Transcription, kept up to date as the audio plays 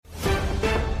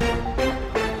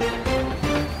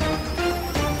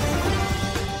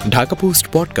Dhaka post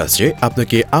পডকাস্টে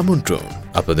আপনাকে আমন্ত্রণ।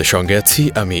 আপনাদের সঙ্গে আছি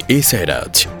আমি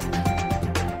সাইরাজ।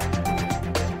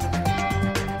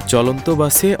 চলন্ত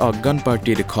বাসে অজ্ঞান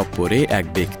পার্টির খপ্পরে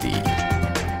এক ব্যক্তি।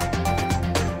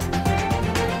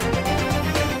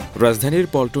 রাজধানীর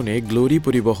পল্টনে গ্লোরি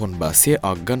পরিবহন বাসে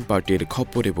অজ্ঞান পার্টির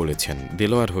খপ্পরে পড়েছেন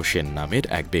দেলোয়ার হোসেন নামের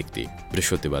এক ব্যক্তি।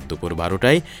 বৃহস্পতিবার দুপুর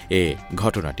 12টায় এ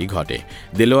ঘটনাটি ঘটে।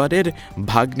 দেলোয়ারের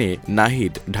ভাগ্নে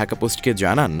নাহিদ ঢাকা পোস্টকে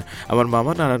জানান, আমার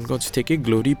মামা নারায়ণগঞ্জ থেকে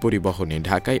গ্লোরি পরিবহনে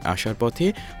ঢাকায় আসার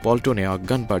পথে পল্টনে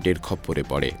অজ্ঞান পার্টির খপ্পরে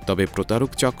পড়ে। তবে প্রতারক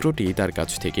চক্রটি তার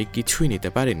কাছ থেকে কিছুই নিতে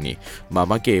পারেননি।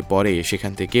 মামাকে পরে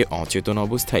সেখান থেকে অচেতন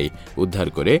অবস্থায় উদ্ধার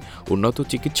করে উন্নত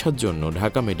চিকিৎসার জন্য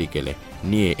ঢাকা মেডিকেলে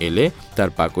নিয়ে এলে তার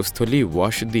পাকস্থলী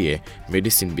ওয়াশ দিয়ে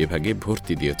মেডিসিন বিভাগে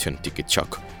ভর্তি দিয়েছেন চিকিৎসক।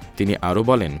 তিনি আরও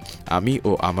বলেন, আমি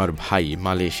ও আমার ভাই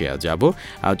মালয়েশিয়া যাব।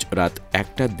 আজ রাত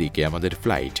 1টার দিকে আমাদের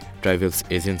ফ্লাইট। ট্রাভেলস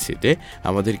এজেন্সিতে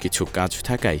আমাদের কিছু কাজ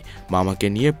থাকায় মামাকে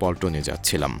নিয়ে পল্টনে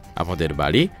যাচ্ছিলাম। আমাদের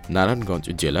বাড়ি নারায়ণগঞ্জ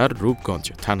জেলার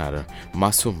রূপগঞ্জ থানার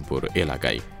মাসুমপুর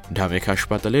এলাকায়। ঢামেক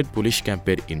হাসপাতালের পুলিশ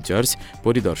ক্যাম্পের ইনচার্জ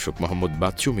পরিদর্শক মোহাম্মদ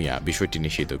বাচ্চু মিয়া বিষয়টি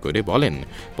নিশ্চিত করে বলেন,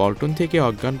 পল্টন থেকে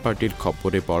অজ্ঞান পার্টির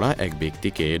খপ্পরে পড়া এক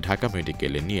ব্যক্তিকে ঢাকা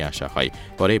মেডিকেলে নিয়ে আসা হয়।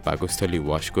 পরে পাকস্থলী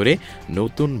ওয়াশ করে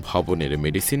নতুন ভবনের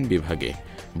মেডিসিন বিভাগে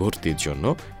ভর্তির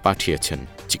জন্য পাঠিয়েছেন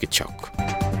চিকিৎসক।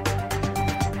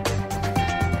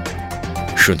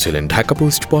 শুনছিলেন ঢাকা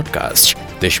পোস্ট পডকাস্ট।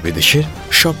 দেশ বিদেশের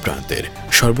সব প্রান্তের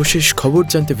সর্বশেষ খবর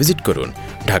জানতে ভিজিট করুন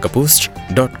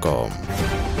ঢাকাপোস্ট.com।